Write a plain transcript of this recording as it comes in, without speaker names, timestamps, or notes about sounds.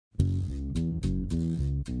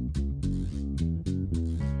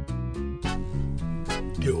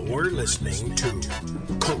You're listening to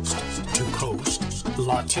Coast to Coast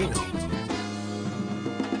Latino.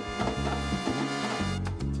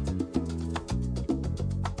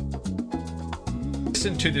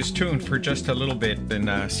 Listen to this tune for just a little bit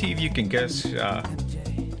and see if you can guess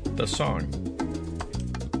the song.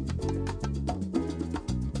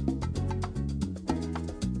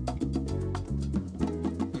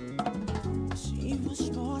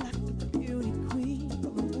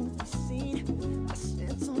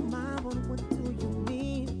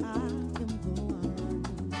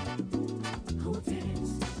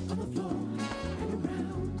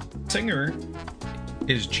 Singer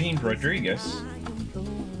is Gene Rodriguez.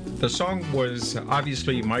 The song was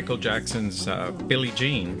obviously Michael Jackson's Billie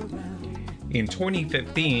Jean. In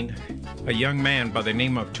 2015, a young man by the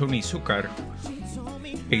name of Tony Zucker,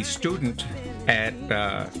 a student at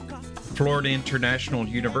Florida International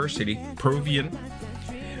University, Peruvian,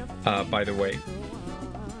 by the way,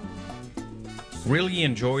 really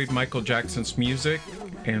enjoyed Michael Jackson's music,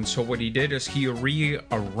 and so what he did is he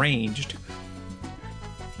rearranged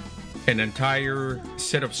an entire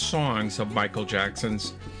set of songs of Michael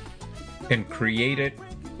Jackson's and created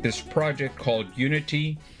this project called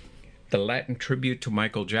Unity, the Latin tribute to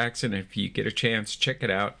Michael Jackson. If you get a chance, check it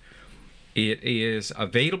out. It is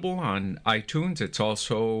available on iTunes. It's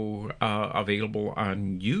also available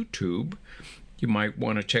on YouTube. You might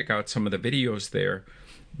want to check out some of the videos there.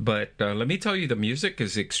 But let me tell you, the music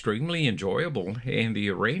is extremely enjoyable, and the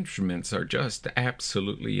arrangements are just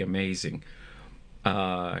absolutely amazing.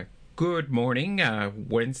 Good morning.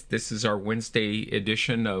 This is our Wednesday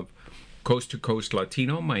edition of Coast to Coast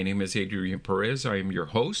Latino. My name is Adrian Perez. I am your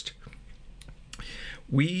host.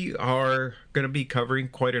 We are going to be covering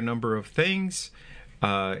quite a number of things,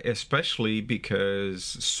 especially because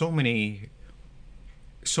so many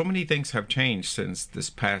things have changed since this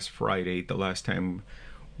past Friday, the last time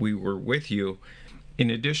we were with you. In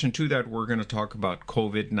addition to that, we're going to talk about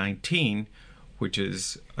COVID-19, which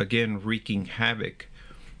is, again, wreaking havoc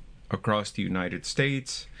across the United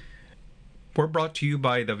States. We're brought to you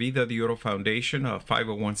by the Vida de Oro Foundation, a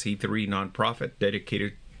 501c3 nonprofit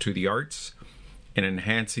dedicated to the arts and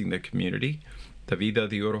enhancing the community. The Vida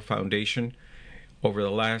de Oro Foundation, over the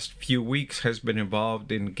last few weeks, has been involved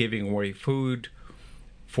in giving away food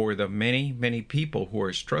for the many, many people who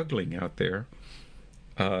are struggling out there.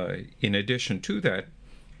 In addition to that,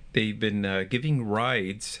 they've been giving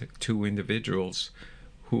rides to individuals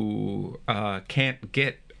who can't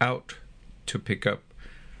get out to pick up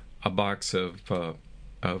a box of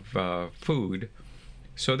food.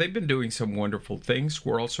 So they've been doing some wonderful things.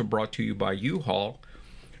 We're also brought to you by U-Haul.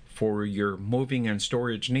 For your moving and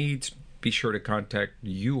storage needs, be sure to contact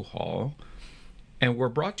U-Haul. And we're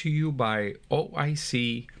brought to you by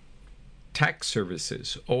OIC Tax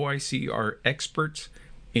Services. OIC are experts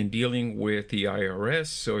in dealing with the IRS.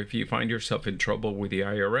 So if you find yourself in trouble with the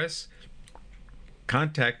IRS,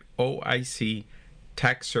 contact OIC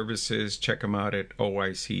Tax Services. Check them out at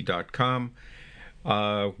oic.com.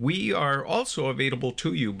 We are also available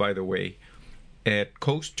to you, by the way, at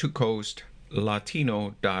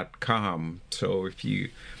coasttocoastlatino.com. So if you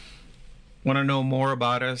want to know more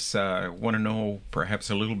about us, want to know perhaps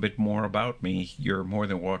a little bit more about me, you're more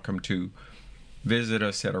than welcome to visit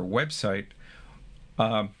us at our website.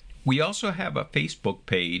 We also have a Facebook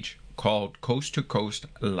page called Coast to Coast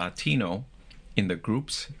Latino in the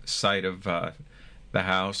groups side of the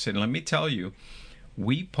house. And let me tell you,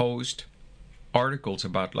 we post articles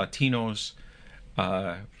about Latinos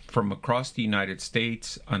from across the United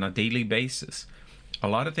States on a daily basis. A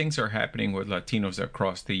lot of things are happening with Latinos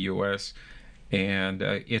across the U.S., and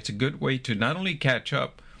it's a good way to not only catch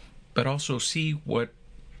up, but also see what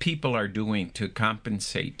people are doing to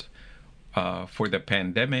compensate for the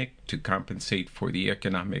pandemic, to compensate for the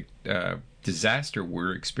economic disaster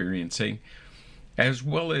we're experiencing, as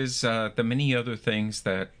well as the many other things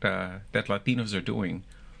that Latinos are doing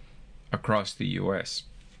across the U.S.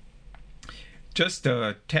 Just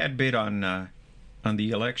a tad bit on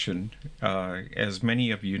the election. As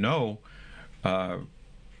many of you know,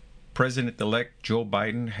 President-elect Joe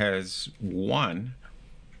Biden has won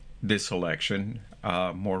this election.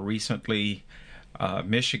 More recently,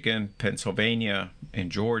 Michigan, Pennsylvania,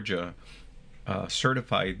 and Georgia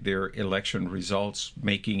certified their election results,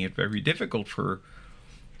 making it very difficult for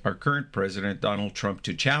our current president, Donald Trump,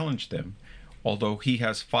 to challenge them, although he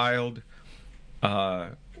has filed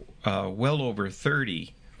well over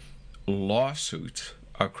 30 lawsuits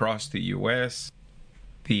across the U.S.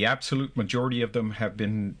 The absolute majority of them have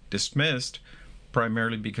been dismissed,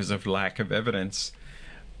 primarily because of lack of evidence.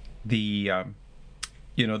 The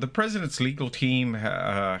the president's legal team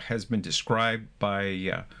has been described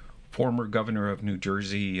by former governor of New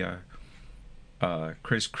Jersey,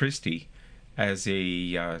 Chris Christie, as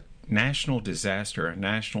a national disaster, a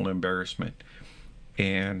national embarrassment.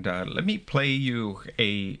 And let me play you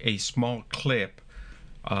a small clip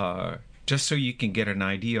just so you can get an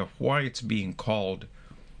idea of why it's being called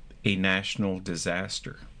a national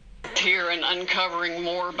disaster. Here and uncovering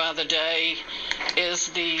more by the day is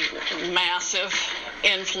the massive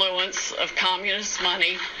influence of communist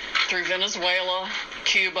money through Venezuela,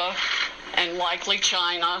 Cuba, and likely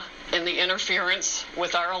China in the interference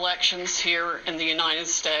with our elections here in the United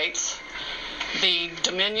States. The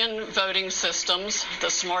Dominion voting systems, the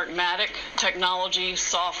Smartmatic technology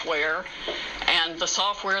software, and the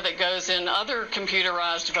software that goes in other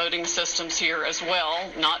computerized voting systems here as well,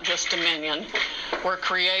 not just Dominion, were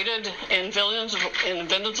created in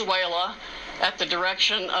Venezuela at the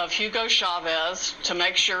direction of Hugo Chavez to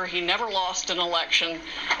make sure he never lost an election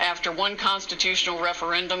after one constitutional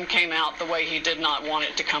referendum came out the way he did not want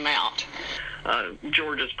it to come out.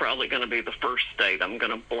 Georgia's probably going to be the first state I'm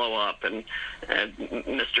going to blow up, and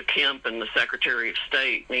Mr. Kemp and the Secretary of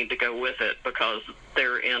State need to go with it because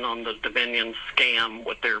they're in on the Dominion scam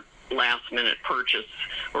with their last-minute purchase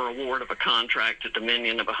or award of a contract to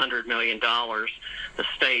Dominion of $100 million. The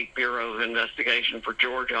State Bureau of Investigation for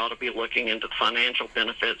Georgia ought to be looking into the financial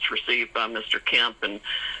benefits received by Mr. Kemp and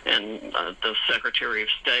the Secretary of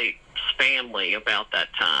State's family about that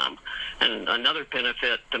time. And another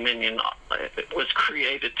benefit Dominion was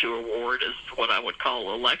created to award is what I would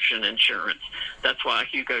call election insurance. That's why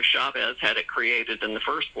Hugo Chavez had it created in the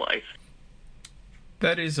first place.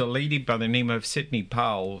 That is a lady by the name of Sidney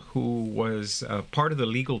Powell, who was part of the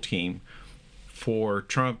legal team for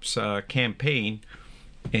Trump's campaign,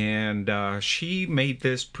 and she made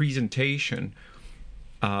this presentation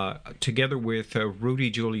together with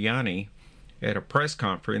Rudy Giuliani at a press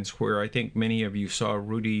conference where I think many of you saw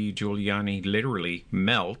Rudy Giuliani literally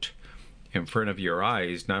melt in front of your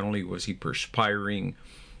eyes. Not only was he perspiring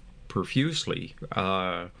profusely,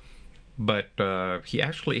 but he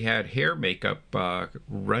actually had hair makeup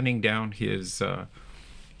running down his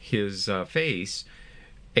face.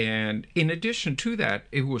 And in addition to that,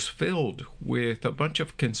 it was filled with a bunch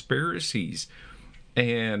of conspiracies.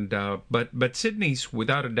 And but Sidney's,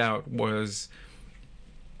 without a doubt, was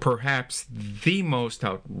perhaps the most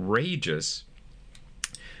outrageous.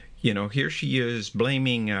 Here she is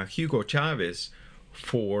blaming Hugo Chavez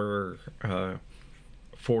for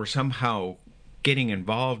somehow getting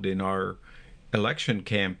involved in our election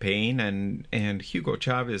campaign, and Hugo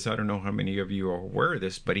Chavez, I don't know how many of you are aware of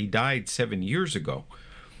this, but he died 7 years ago,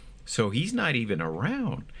 so he's not even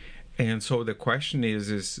around. And so the question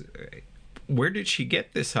is where did she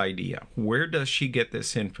get this idea? Where does she get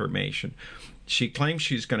this information? She claims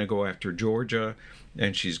she's going to go after Georgia,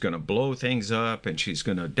 and she's going to blow things up, and she's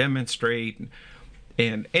going to demonstrate.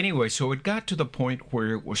 And anyway, so it got to the point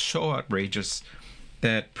where it was so outrageous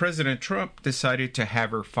that President Trump decided to have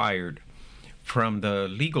her fired from the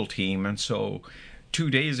legal team. And so 2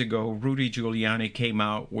 days ago, Rudy Giuliani came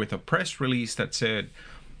out with a press release that said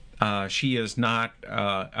she is not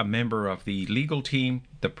a member of the legal team,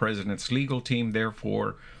 the president's legal team,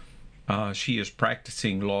 therefore she is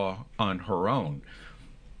practicing law on her own.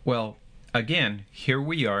 Well, again, here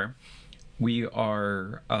we are. We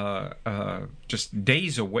are just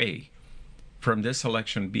days away from this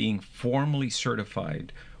election being formally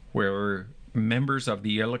certified, where members of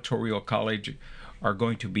the Electoral College are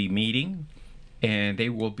going to be meeting, and they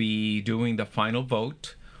will be doing the final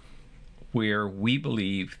vote, where we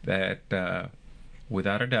believe that,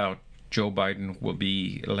 without a doubt, Joe Biden will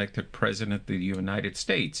be elected president of the United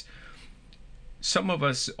States. Some of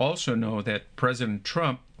us also know that President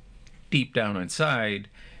Trump, deep down inside,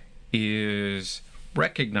 is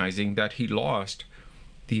recognizing that he lost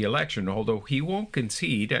the election, although he won't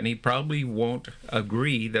concede, and he probably won't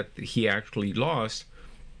agree that he actually lost.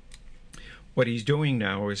 What he's doing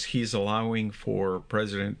now is he's allowing for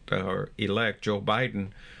President-elect Joe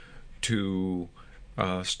Biden to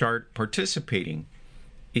start participating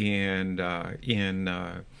in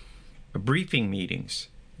briefing meetings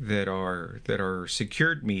that are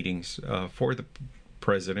secured meetings for the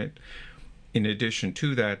president. In addition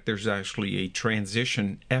to that, there's actually a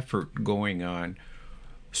transition effort going on,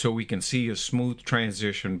 so we can see a smooth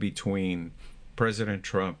transition between President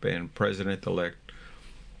Trump and President-elect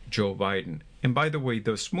Joe Biden. And by the way,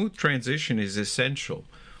 the smooth transition is essential,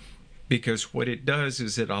 because what it does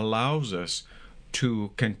is it allows us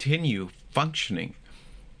to continue functioning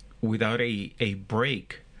without a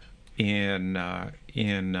break in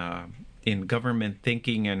government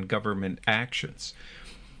thinking and government actions.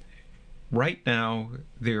 right now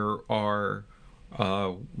there are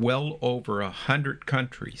well over 100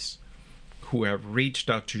 countries who have reached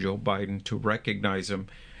out to Joe Biden to recognize him.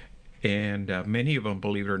 And many of them,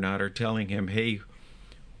 believe it or not, are telling him, hey,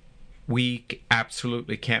 we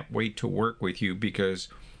absolutely can't wait to work with you because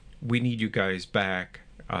we need you guys back.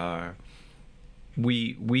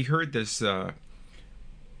 We heard this, I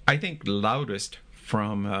think, loudest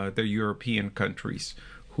from the European countries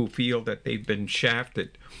who feel that they've been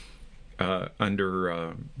shafted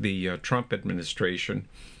under the Trump administration.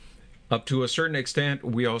 Up to a certain extent,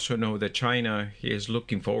 we also know that China is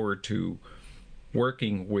looking forward to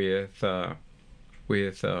working with a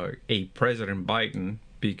President Biden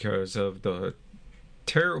because of the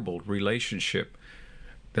terrible relationship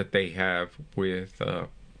that they have with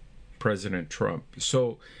President Trump.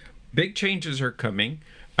 So big changes are coming.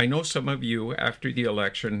 I know some of you, after the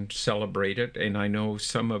election, celebrated, and I know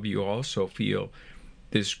some of you also feel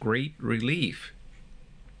this great relief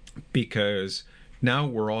because now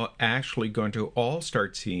we're all actually going to all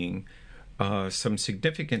start seeing some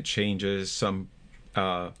significant changes, some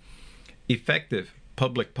effective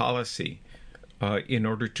public policy in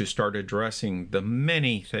order to start addressing the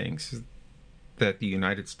many things that the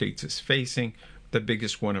United States is facing. The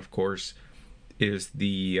biggest one, of course, is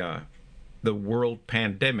the world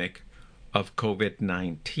pandemic of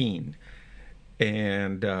COVID-19.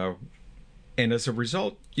 And as a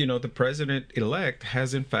result, the president-elect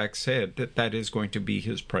has in fact said that that is going to be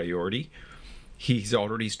his priority. He's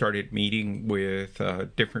already started meeting with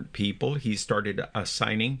different people. He started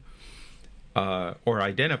assigning or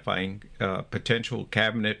identifying potential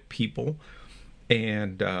cabinet people.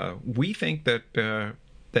 And we think that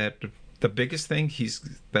that the biggest thing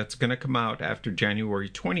that's going to come out after January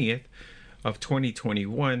 20th of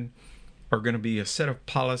 2021 are going to be a set of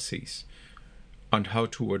policies on how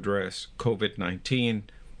to address COVID-19,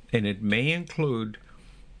 and it may include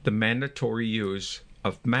the mandatory use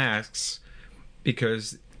of masks,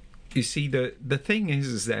 because you see, the thing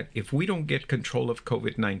is that if we don't get control of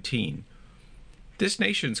COVID-19, this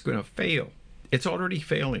nation's going to fail. It's already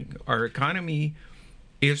failing. Our economy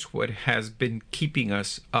is what has been keeping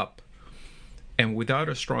us up. And without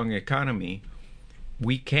a strong economy,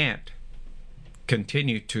 we can't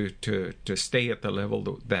continue to stay at the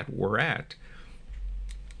level that we're at.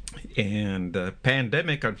 And the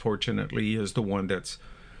pandemic, unfortunately, is the one that's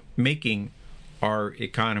making our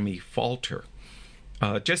economy falter.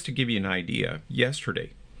 Just to give you an idea,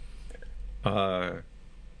 yesterday, the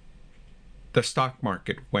stock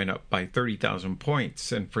market went up by 30,000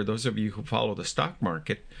 points. And for those of you who follow the stock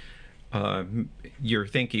market, you're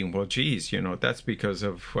thinking, well, geez, that's because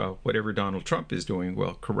of whatever Donald Trump is doing.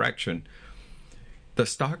 Well, correction. The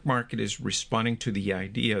stock market is responding to the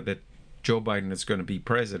idea that Joe Biden is going to be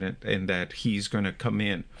president and that he's going to come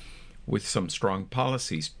in with some strong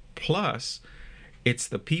policies. Plus, it's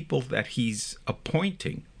the people that he's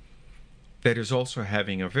appointing that is also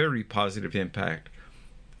having a very positive impact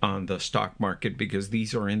on the stock market, because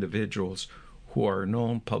these are individuals who are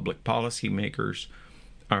known public policy makers,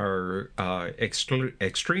 are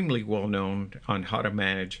extremely well known on how to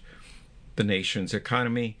manage the nation's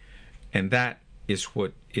economy, and that is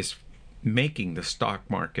what is making the stock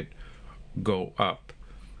market go up.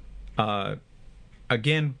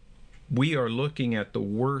 Again, we are looking at the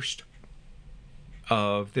worst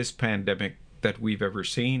of this pandemic that we've ever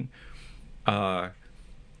seen.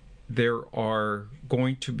 There are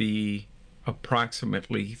going to be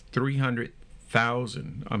approximately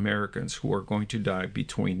 300,000 Americans who are going to die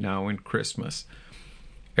between now and Christmas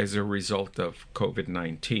as a result of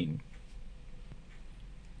COVID-19.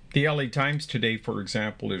 The LA Times today, for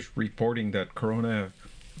example, is reporting that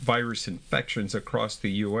coronavirus infections across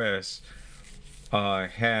the U.S.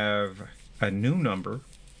 have a new number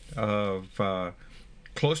of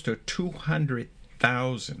close to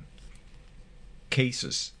 200,000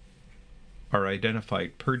 cases are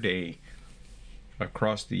identified per day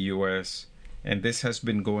across the U.S., and this has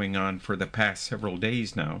been going on for the past several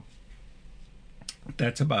days now.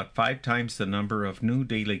 That's about 5 times the number of new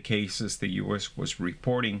daily cases the U.S. was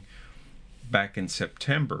reporting back in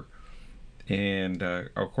September. And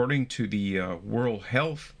according to the World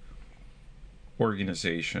Health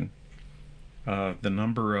Organization, the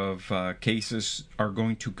number of cases are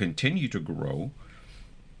going to continue to grow.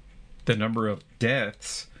 The number of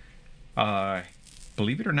deaths,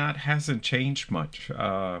 believe it or not, hasn't changed much,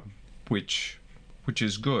 which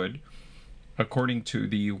is good. According to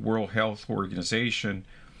the World Health Organization,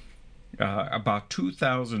 about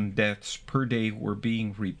 2,000 deaths per day were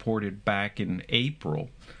being reported back in April.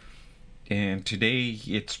 And today,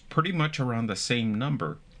 it's pretty much around the same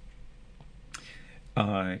number.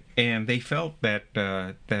 And they felt that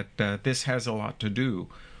this has a lot to do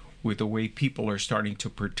with the way people are starting to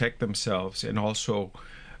protect themselves, and also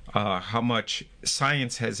how much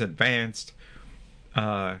science has advanced.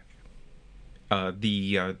 The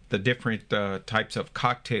different types of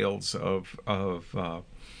cocktails of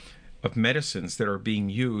medicines that are being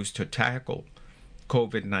used to tackle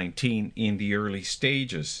COVID-19 in the early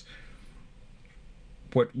stages.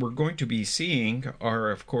 What we're going to be seeing are,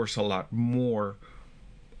 of course, a lot more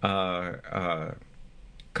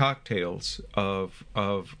cocktails of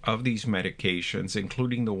these medications,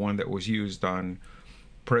 including the one that was used on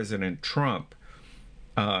President Trump.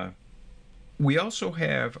 We also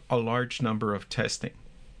have a large number of testing.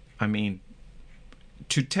 I mean,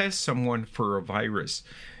 to test someone for a virus,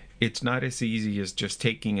 it's not as easy as just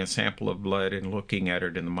taking a sample of blood and looking at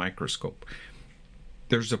it in the microscope.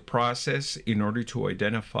 There's a process in order to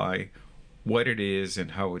identify what it is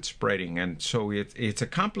and how it's spreading. And so it's a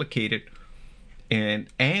complicated and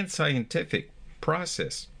scientific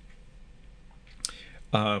process.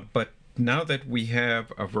 But now that we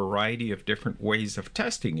have a variety of different ways of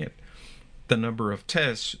testing it, the number of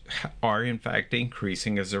tests are in fact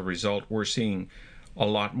increasing. As a result, we're seeing a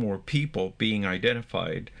lot more people being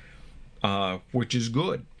identified, which is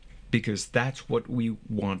good, because that's what we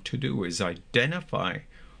want to do, is identify.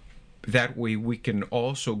 That way we can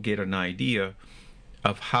also get an idea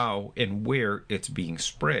of how and where it's being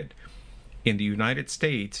spread. In the United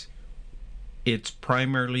States, it's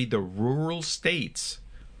primarily the rural states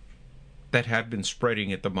that have been spreading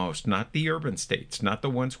it the most, not the urban states, not the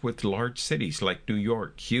ones with large cities like New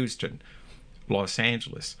York, Houston, Los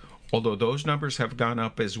Angeles. Although those numbers have gone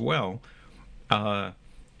up as well,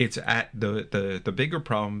 it's at the bigger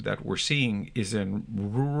problem that we're seeing is in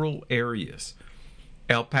rural areas.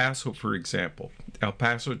 El Paso, for example, El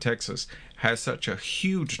Paso, Texas, has such a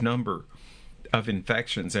huge number of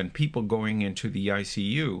infections and people going into the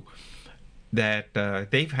ICU that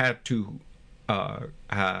they've had to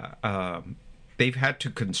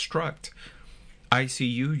construct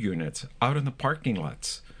ICU units out in the parking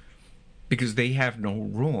lots because they have no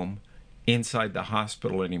room inside the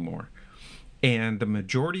hospital anymore. And the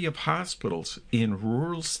majority of hospitals in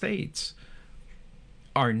rural states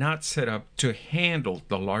are not set up to handle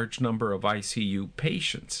the large number of ICU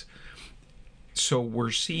patients. So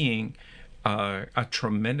we're seeing a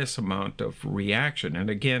tremendous amount of reaction. And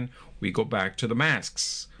again, we go back to the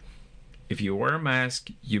masks. If you wear a mask,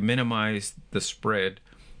 you minimize the spread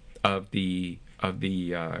of the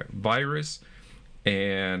virus,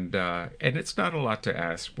 and it's not a lot to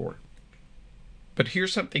ask for. But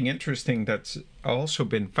here's something interesting that's also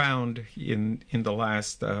been found in the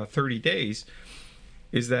last 30 days,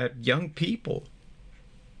 is that young people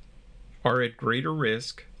are at greater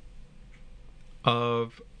risk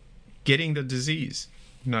of getting the disease.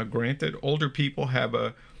 Now, granted, older people have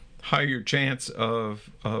a higher chance of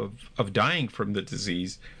dying from the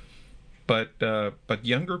disease, but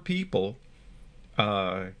younger people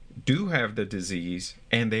do have the disease,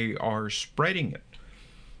 and they are spreading it.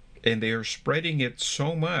 And they are spreading it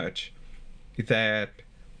so much that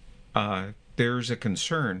there's a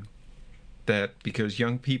concern that because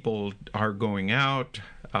young people are going out,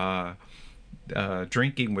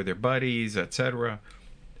 drinking with their buddies, etc.,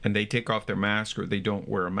 and they take off their mask or they don't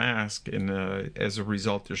wear a mask, and as a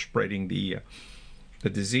result they're spreading the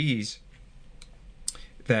disease,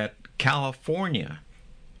 that California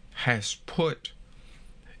has put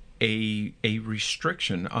a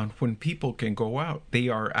restriction on when people can go out. They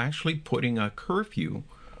are actually putting a curfew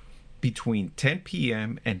between 10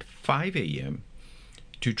 p.m. and 5 a.m.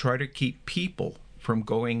 to try to keep people from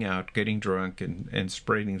going out, getting drunk, and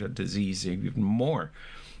spreading the disease even more.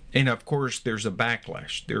 And of course, there's a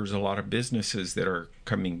backlash. There's a lot of businesses that are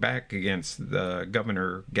coming back against the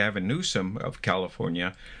Governor Gavin Newsom of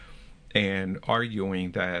California and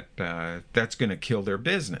arguing that that's going to kill their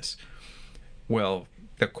business. Well,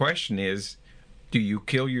 the question is, do you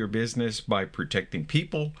kill your business by protecting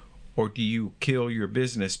people, or do you kill your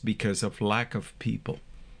business because of lack of people?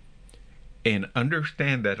 And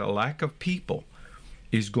understand that a lack of people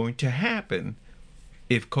is going to happen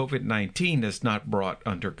if COVID-19 is not brought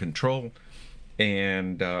under control,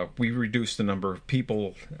 and we reduce the number of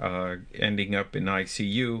people ending up in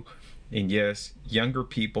ICU. And yes, younger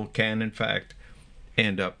people can in fact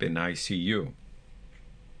end up in ICU.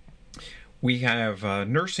 We have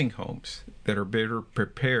nursing homes that are better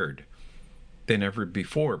prepared than ever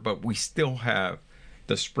before, but we still have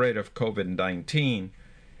the spread of COVID-19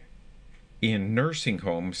 in nursing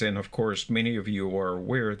homes. And of course, many of you are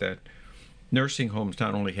aware that nursing homes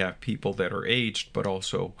not only have people that are aged, but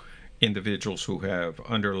also individuals who have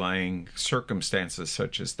underlying circumstances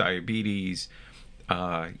such as diabetes,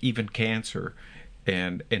 even cancer,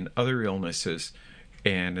 and other illnesses.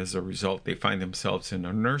 And as a result, they find themselves in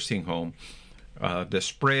a nursing home. The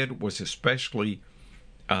spread was especially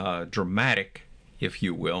dramatic, if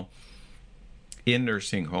you will, in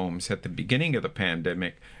nursing homes at the beginning of the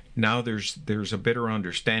pandemic. Now there's a better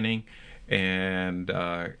understanding, and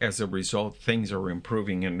as a result, things are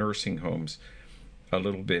improving in nursing homes a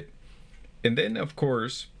little bit. And then, of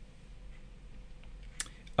course,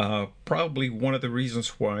 probably one of the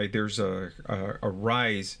reasons why there's a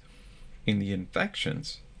rise in the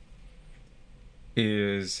infections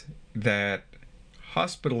is that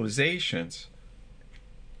hospitalizations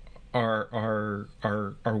are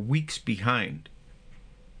weeks behind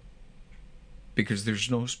because there's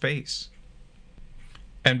no space.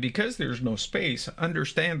 And because there's no space,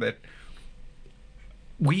 understand that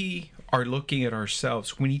we are looking at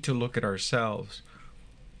ourselves. We need to look at ourselves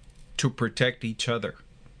to protect each other.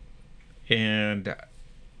 And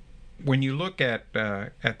when you look at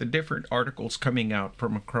the different articles coming out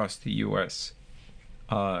from across the U.S.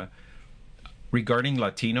 Regarding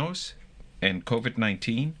Latinos and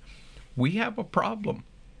COVID-19, we have a problem.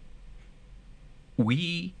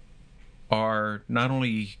 We are not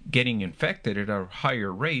only getting infected at a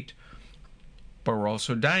higher rate, but we're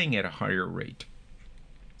also dying at a higher rate.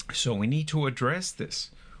 So we need to address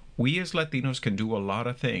this. We as Latinos can do a lot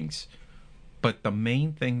of things, but the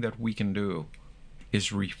main thing that we can do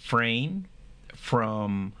is refrain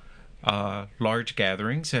from large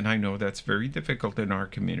gatherings, and I know that's very difficult in our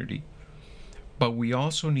community. But we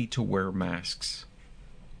also need to wear masks.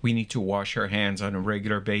 We need to wash our hands on a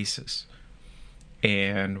regular basis.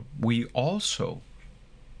 And we also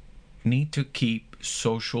need to keep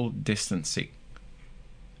social distancing.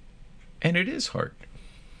 And it is hard.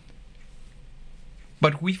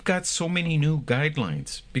 But we've got so many new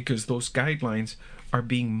guidelines because those guidelines are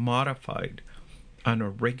being modified on a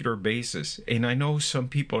regular basis. And I know some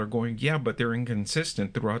people are going, yeah, but they're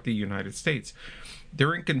inconsistent throughout the United States.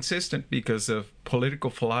 They're inconsistent because of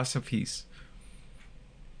political philosophies.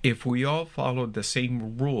 If we all followed the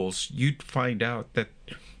same rules, you'd find out that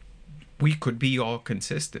we could be all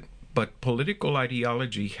consistent. But political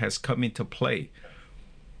ideology has come into play.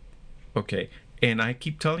 Okay, and I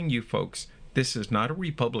keep telling you folks, this is not a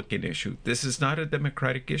Republican issue. This is not a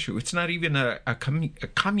Democratic issue. It's not even a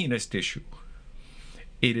communist issue.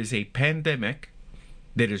 It is a pandemic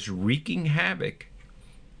that is wreaking havoc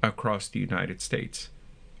across the United States,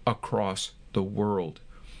 across the world.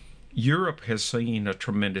 Europe has seen a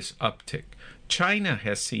tremendous uptick. China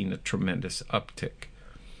has seen a tremendous uptick.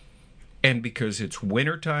 And because it's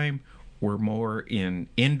wintertime, we're more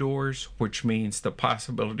indoors, which means the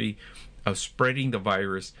possibility of spreading the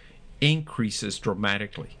virus increases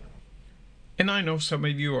dramatically. And I know some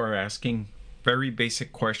of you are asking very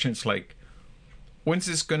basic questions like, when's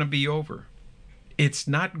this going to be over? It's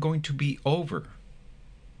not going to be over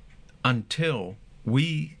until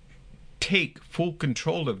we take full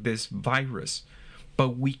control of this virus.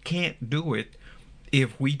 But we can't do it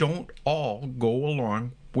if we don't all go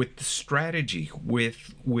along with the strategy,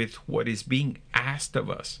 with what is being asked of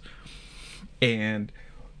us. And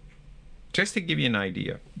just to give you an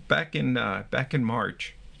idea, back in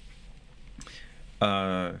March,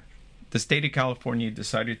 the state of California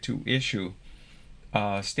decided to issue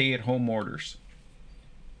stay-at-home orders.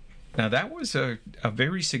 Now, that was a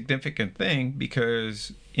very significant thing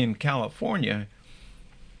because in California,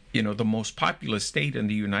 you know, the most populous state in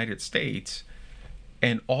the United States,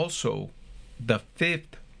 and also the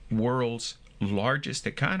fifth world's largest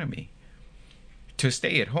economy, to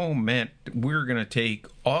stay at home meant we're going to take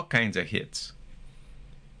all kinds of hits.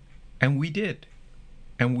 And we did.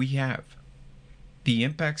 And we have. The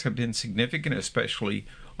impacts have been significant, especially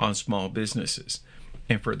on small businesses.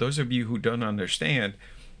 And for those of you who don't understand,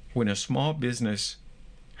 when a small business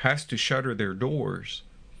has to shutter their doors,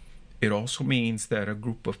 it also means that a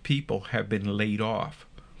group of people have been laid off.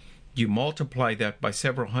 You multiply that by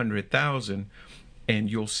several 100,000, and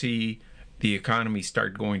you'll see the economy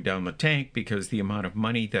start going down the tank because the amount of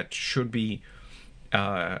money that should be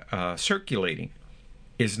circulating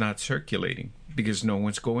is not circulating because no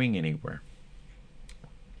one's going anywhere.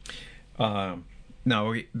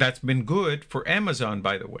 Now, that's been good for Amazon,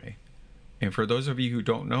 by the way. And for those of you who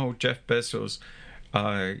don't know, Jeff Bezos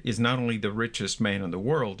is not only the richest man in the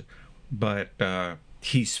world, but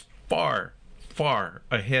he's far, far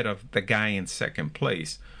ahead of the guy in second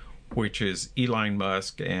place, which is Elon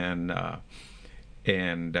Musk and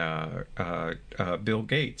Bill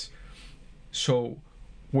Gates. So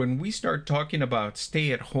when we start talking about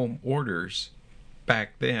stay-at-home orders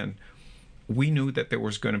back then, we knew that there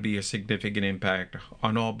was going to be a significant impact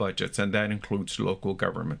on all budgets, and that includes local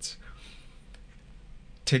governments.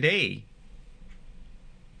 Today,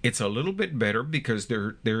 it's a little bit better because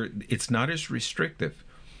it's not as restrictive,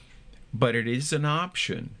 but it is an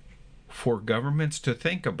option for governments to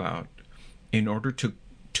think about in order to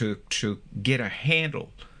get a handle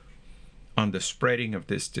on the spreading of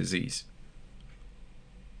this disease.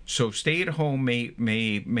 So stay at home may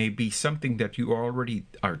be something that you already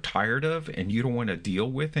are tired of and you don't want to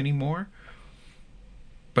deal with anymore.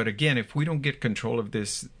 But again, if we don't get control of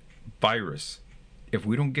this virus, if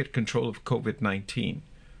we don't get control of COVID-19,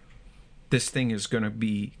 this thing is going to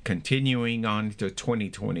be continuing on to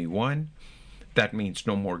 2021. That means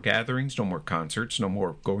no more gatherings, no more concerts, no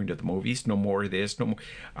more going to the movies, no more of this, no more.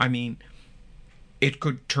 I mean, it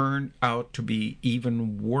could turn out to be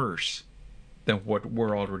even worse than what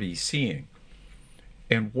we're already seeing.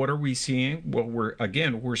 And what are we seeing? Well,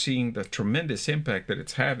 we're seeing the tremendous impact that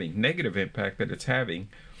it's having, negative impact that it's having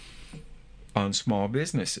on small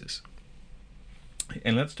businesses.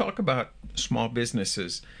 And let's talk about small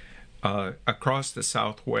businesses across the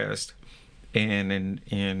Southwest and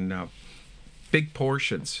in big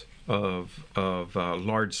portions of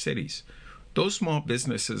large cities. Those small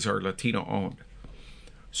businesses are Latino owned.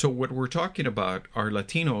 So what we're talking about are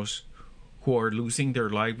Latinos who are losing their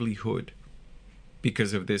livelihood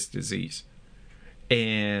because of this disease.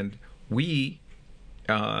 And we,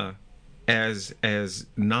 as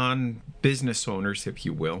non-business owners, if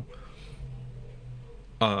you will,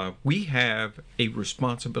 we have a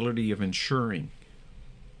responsibility of ensuring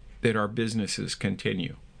that our businesses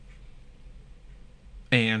continue.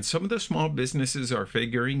 And some of the small businesses are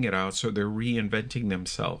figuring it out, so they're reinventing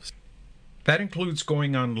themselves. That includes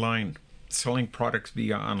going online, selling products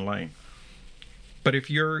via online. But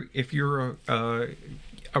if you're a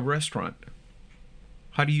restaurant,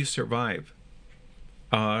 how do you survive?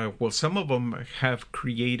 Well, some of them have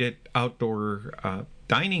created outdoor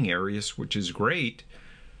dining areas, which is great,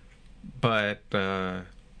 but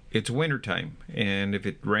it's wintertime, and if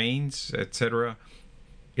it rains, etc.,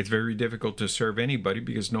 it's very difficult to serve anybody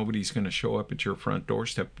because nobody's going to show up at your front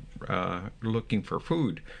doorstep looking for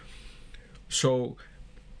food. So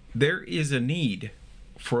there is a need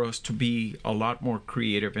for us to be a lot more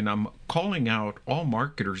creative, and I'm calling out all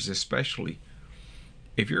marketers especially.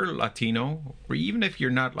 If you're Latino, or even if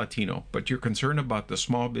you're not Latino, but you're concerned about the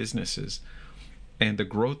small businesses and the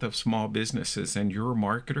growth of small businesses and you're a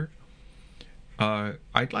marketer,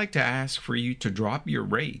 I'd like to ask for you to drop your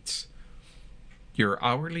rates, your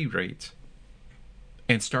hourly rates,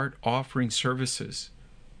 and start offering services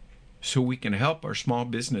so we can help our small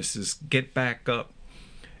businesses get back up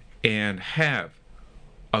and have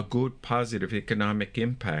a good, positive economic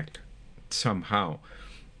impact somehow.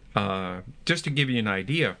 Just to give you an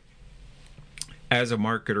idea, as a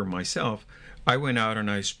marketer myself, I went out and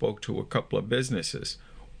I spoke to a couple of businesses.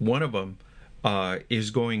 One of them is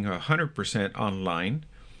going 100% online,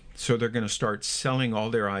 so they're going to start selling all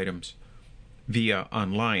their items via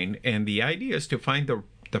online. And the idea is to find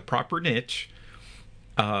the proper niche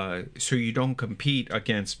so you don't compete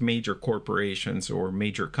against major corporations or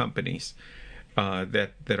major companies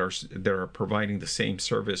that are providing the same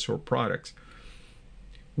service or products.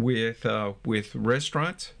 With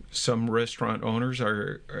restaurants, some restaurant owners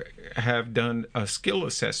have done a skill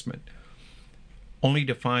assessment, only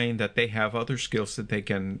to find that they have other skills that they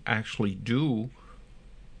can actually do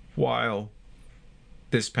while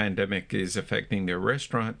this pandemic is affecting their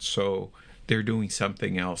restaurant, so they're doing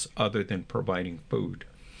something else other than providing food.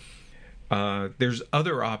 There's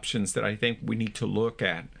other options that I think we need to look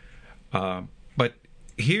at. But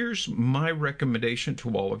here's my recommendation to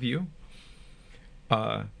all of you.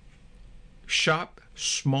 Shop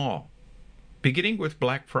small, beginning with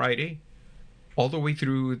Black Friday all the way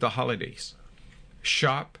through the holidays.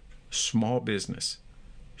 Shop small business.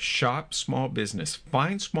 Shop small business.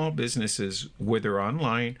 Find small businesses, whether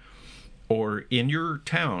online or in your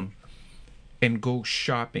town, and go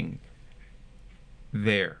shopping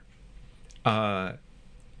there.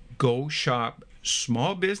 Go shop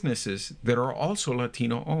small businesses that are also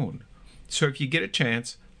Latino owned. So if you get a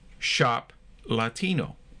chance, shop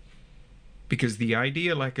Latino. Because the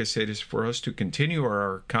idea, like I said, is for us to continue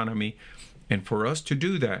our economy. And for us to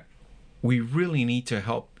do that, we really need to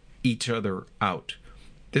help each other out.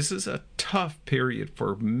 This is a tough period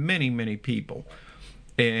for many, many people.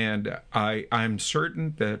 And I'm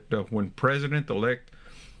certain that when President-elect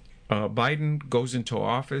Biden goes into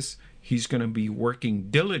office, he's going to be working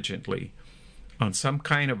diligently on some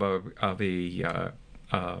kind of a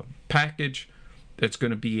package that's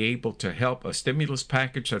going to be able to help, a stimulus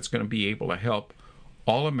package that's going to be able to help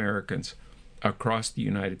all Americans across the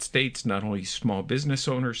United States, not only small business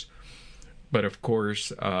owners, but of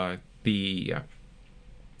course the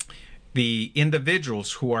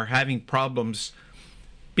individuals who are having problems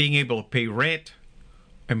being able to pay rent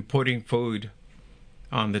and putting food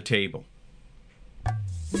on the table.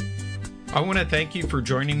 I want to thank you for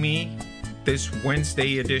joining me this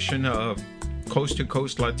Wednesday edition of Coast to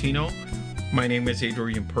Coast Latino. My name is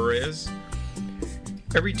Adrian Perez.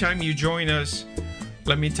 Every time you join us,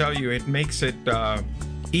 let me tell you, it makes it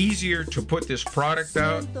easier to put this product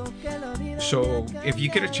out. So if you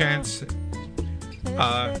get a chance,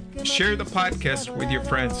 share the podcast with your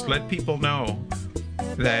friends. Let people know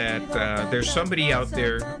that there's somebody out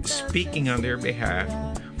there speaking on their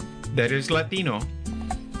behalf that is Latino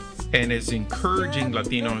and is encouraging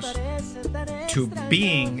Latinos to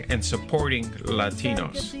being and supporting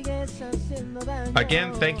Latinos.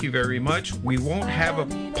 Again, thank you very much. We won't have a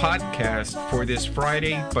podcast for this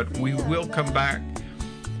Friday, but we will come back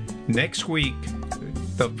next week,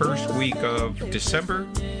 the first week of December.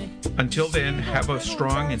 Until then, have a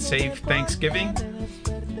strong and safe Thanksgiving.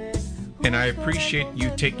 And I appreciate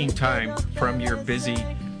you taking time from your busy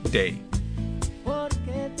day.